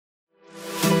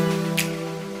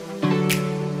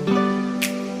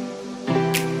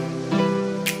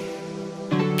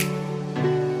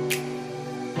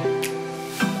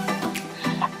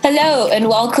Hello, and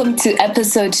welcome to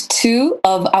episode 2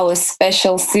 of our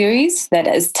special series that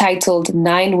is titled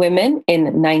 9 Women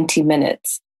in 90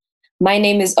 Minutes. My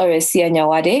name is Oresia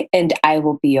Nyawade, and I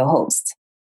will be your host.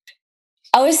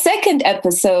 Our second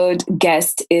episode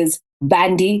guest is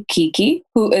Bandi Kiki,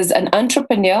 who is an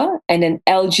entrepreneur and an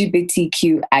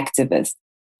LGBTQ activist.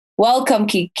 Welcome,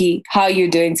 Kiki. How are you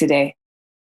doing today?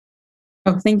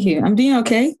 Oh, thank you. I'm doing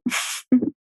okay.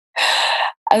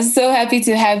 I'm so happy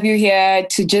to have you here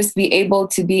to just be able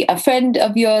to be a friend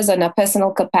of yours on a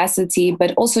personal capacity,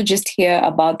 but also just hear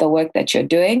about the work that you're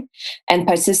doing and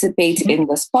participate in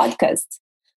this podcast.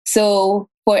 So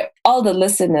for all the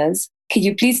listeners, can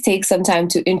you please take some time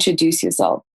to introduce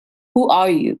yourself? Who are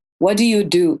you? What do you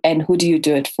do? And who do you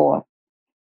do it for?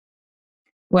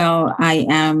 Well, I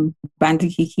am Bandi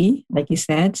Kiki, like you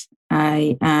said.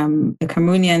 I am a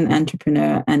Cameroonian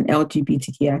entrepreneur and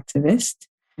LGBTQ activist.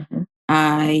 Mm-hmm.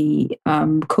 I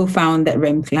co-founded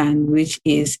Rem Clan, which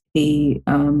is a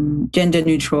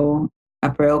gender-neutral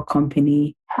apparel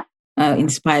company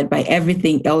inspired by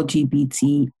everything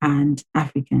LGBT and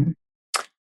African.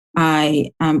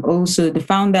 I am also the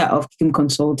founder of Kim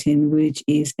Consulting, which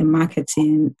is a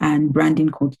marketing and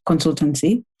branding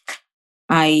consultancy.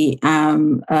 I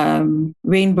am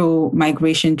Rainbow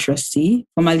Migration Trustee,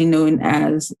 formerly known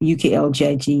as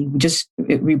UKLGIG, just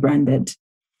rebranded.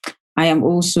 I am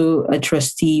also a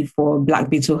trustee for Black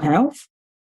Beetle Health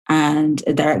and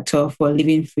a director for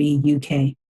Living Free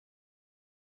UK.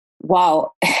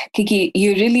 Wow, Kiki,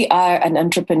 you really are an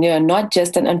entrepreneur, not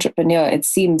just an entrepreneur, it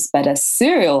seems, but a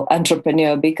serial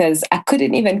entrepreneur, because I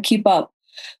couldn't even keep up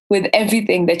with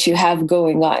everything that you have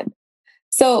going on.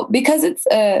 So because it's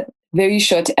a very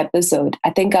short episode, I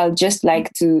think I'll just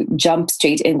like to jump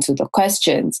straight into the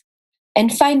questions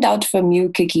and find out from you,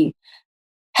 Kiki.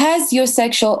 Has your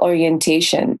sexual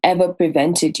orientation ever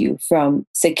prevented you from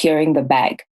securing the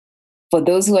bag? For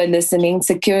those who are listening,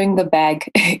 securing the bag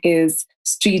is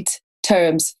street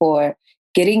terms for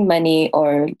getting money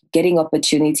or getting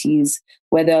opportunities,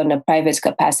 whether on a private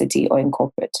capacity or in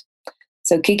corporate.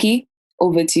 So Kiki,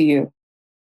 over to you.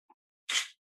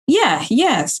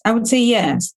 Yes, I would say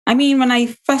yes. I mean, when I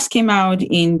first came out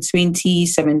in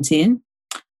 2017,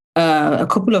 a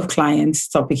couple of clients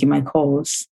stopped picking my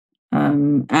calls.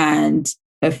 And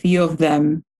a few of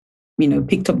them,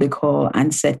 picked up the call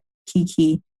and said,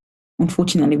 Kiki,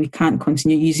 unfortunately, we can't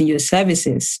continue using your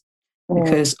services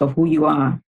because of who you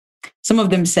are. Some of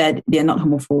them said they're not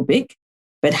homophobic,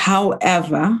 but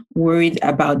however, worried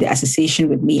about the association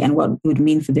with me and what it would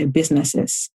mean for their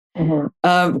businesses.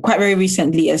 Mm-hmm. Quite very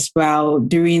recently as well,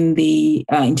 during the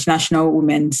International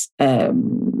Women's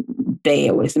Day,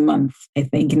 it was a month, I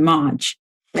think, in March.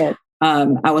 Yeah.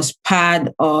 I was part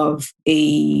of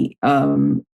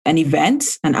an event,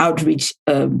 an outreach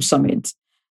summit.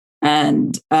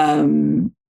 And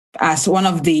as one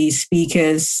of the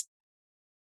speakers,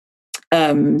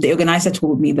 the organizer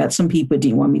told me that some people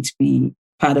didn't want me to be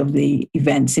part of the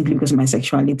event simply because of my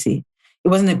sexuality. It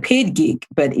wasn't a paid gig,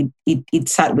 but it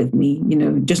sat with me,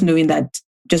 just knowing that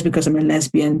just because I'm a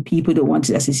lesbian, people don't want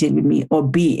to associate with me or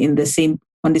be on the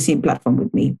same platform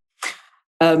with me.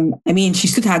 She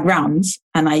stood her grounds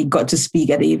and I got to speak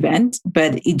at the event,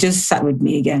 but it just sat with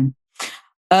me again.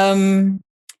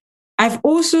 I've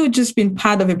also just been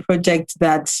part of a project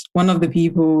that one of the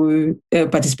people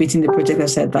participating in the project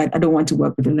has said that I don't want to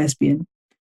work with a lesbian.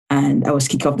 And I was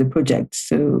kicked off the project.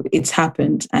 So it's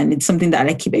happened. And it's something that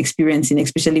I keep experiencing,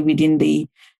 especially within the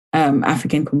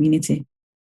African community.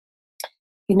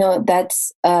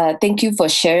 That's thank you for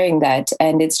sharing that.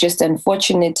 And it's just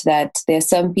unfortunate that there are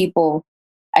some people,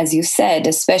 as you said,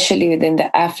 especially within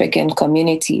the African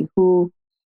community, who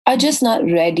are just not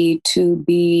ready to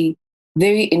be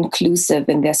very inclusive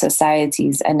in their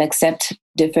societies and accept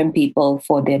different people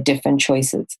for their different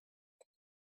choices.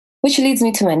 Which leads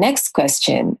me to my next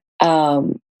question,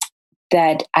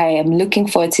 that I am looking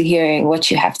forward to hearing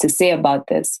what you have to say about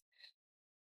this.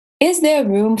 Is there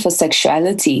room for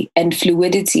sexuality and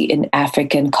fluidity in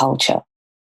African culture?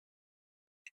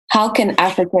 How can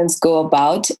Africans go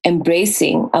about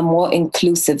embracing a more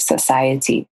inclusive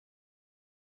society?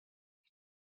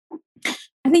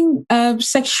 I think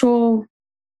sexual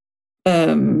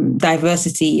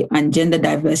diversity and gender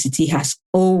diversity has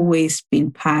always been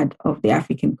part of the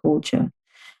African culture.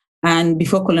 And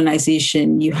before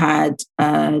colonization, you had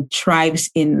tribes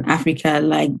in Africa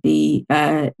like the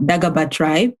Dagaba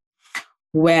tribe,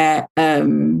 where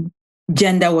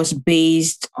gender was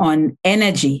based on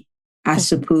energy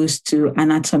as opposed to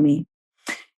anatomy.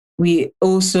 We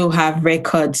also have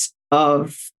records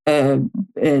of the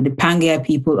Pangea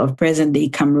people of present-day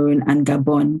Cameroon and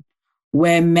Gabon,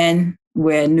 where men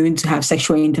were known to have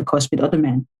sexual intercourse with other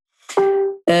men.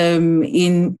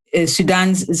 In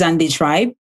Sudan's Zande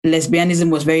tribe,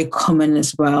 lesbianism was very common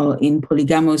as well in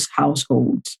polygamous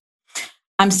households.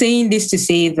 I'm saying this to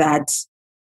say that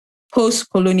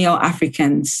post-colonial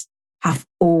Africans have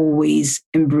always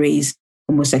embraced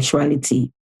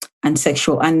homosexuality and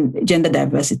sexual and gender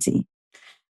diversity.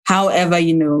 However,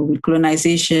 with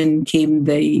colonization came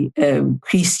the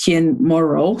Christian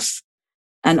morals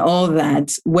and all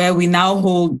that, where we now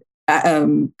hold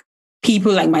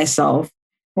people like myself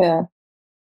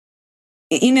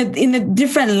in a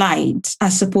different light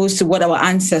as opposed to what our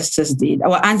ancestors did.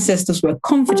 Our ancestors were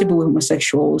comfortable with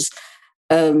homosexuals.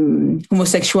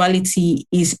 Homosexuality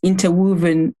is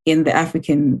interwoven in the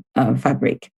African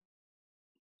fabric.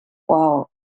 Wow.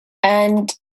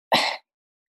 And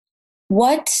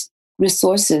what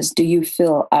resources do you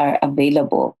feel are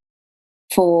available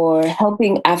for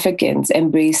helping Africans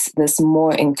embrace this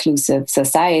more inclusive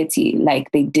society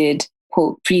like they did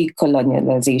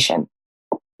pre-colonialization?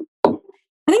 I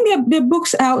think there are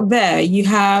books out there. You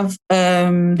have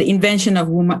The Invention of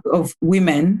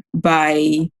Women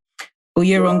by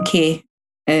Oyeronke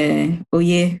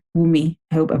Oyewumi.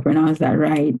 I hope I pronounced that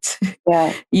right.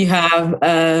 Yeah. You have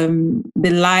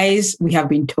The Lies We Have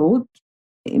Been Told,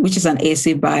 which is an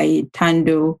essay by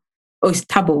Thabo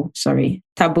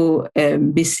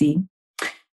Mbisi.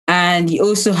 And you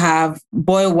also have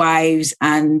Boy Wives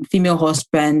and Female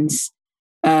Husbands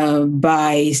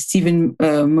by Stephen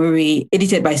Murray,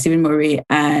 edited by Stephen Murray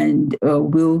and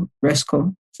Will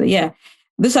Resco. So yeah,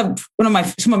 those are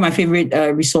some of my favorite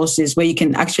resources where you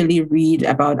can actually read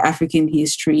about African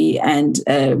history and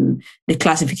the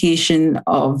classification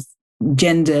of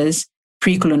genders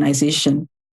pre-colonization.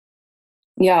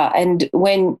 Yeah, and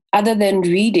other than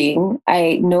reading,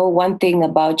 I know one thing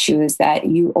about you is that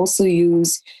you also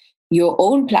use your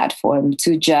own platform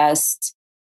to just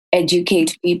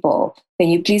educate people. Can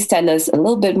you please tell us a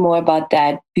little bit more about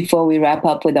that before we wrap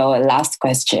up with our last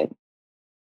question?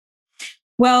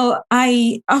 Well,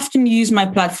 I often use my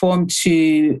platform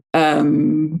to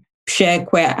share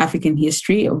queer African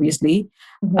history, obviously,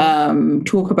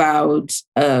 talk about,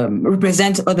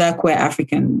 represent other queer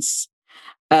Africans.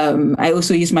 I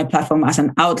also use my platform as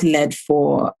an outlet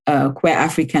for queer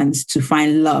Africans to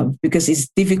find love, because it's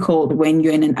difficult when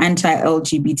you're in an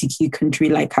anti-LGBTQ country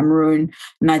like Cameroon,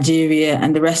 Nigeria,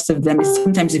 and the rest of them. It's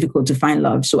sometimes difficult to find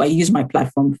love. So I use my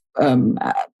platform,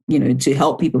 to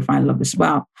help people find love as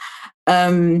well.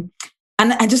 And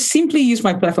I just simply use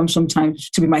my platform sometimes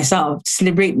to be myself, to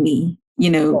celebrate me.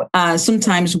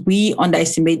 Sometimes we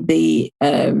underestimate the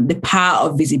power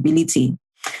of visibility.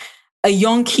 A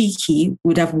young Kiki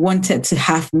would have wanted to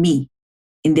have me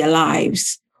in their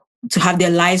lives, to have their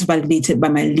lives validated by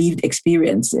my lived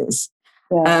experiences.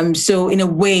 Yeah. So in a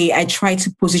way, I try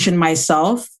to position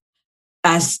myself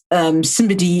as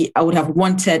somebody I would have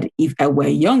wanted if I were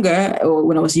younger, or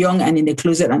when I was young and in the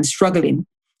closet and struggling.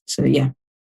 So yeah.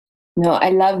 No, I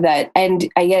love that. And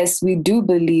I guess we do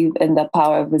believe in the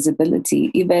power of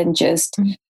visibility, even just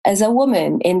as a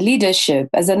woman in leadership,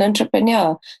 as an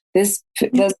entrepreneur. There's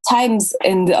times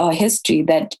in our history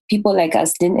that people like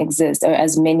us didn't exist, or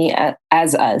as many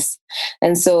as us.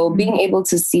 And so being able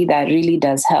to see that really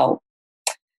does help.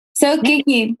 So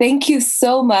Kiki, thank you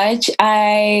so much.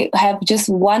 I have just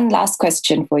one last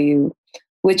question for you,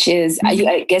 which is,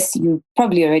 I guess you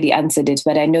probably already answered it,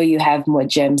 but I know you have more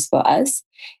gems for us,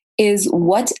 is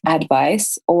what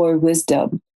advice or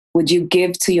wisdom would you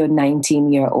give to your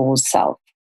 19-year-old self?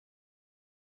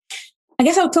 I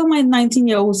guess I'll tell my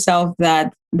 19-year-old self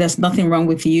that there's nothing wrong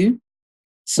with you.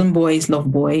 Some boys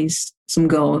love boys. Some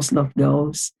girls love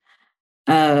girls.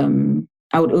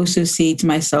 I would also say to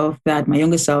myself, that my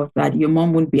younger self, that your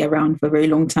mom won't be around for a very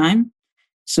long time.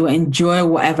 So enjoy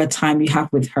whatever time you have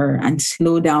with her and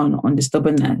slow down on the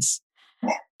stubbornness.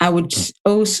 I would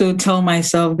also tell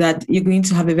myself that you're going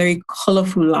to have a very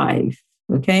colorful life,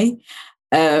 okay?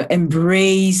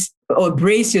 Brace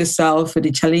yourself for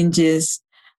the challenges.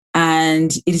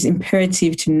 And it is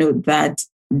imperative to note that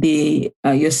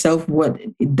your self-worth,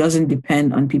 it doesn't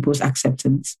depend on people's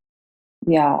acceptance.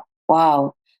 Yeah.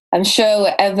 Wow. I'm sure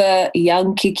wherever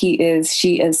young Kiki is,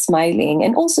 she is smiling.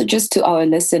 And also just to our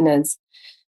listeners,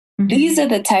 these are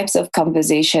the types of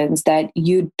conversations that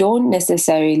you don't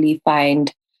necessarily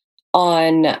find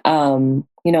on,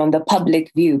 the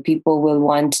public view. People will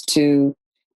want to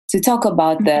talk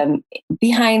about them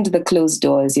behind the closed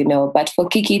doors, but for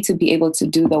Kiki to be able to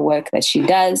do the work that she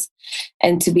does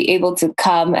and to be able to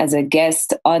come as a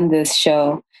guest on this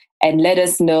show and let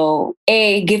us know,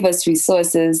 give us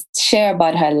resources, share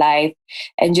about her life,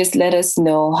 and just let us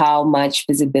know how much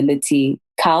visibility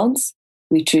counts.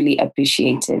 We truly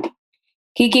appreciate it.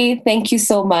 Kiki, thank you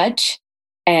so much.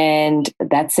 And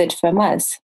that's it from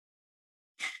us.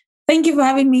 Thank you for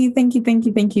having me. Thank you.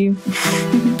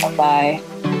 Bye-bye.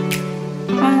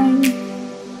 Bye.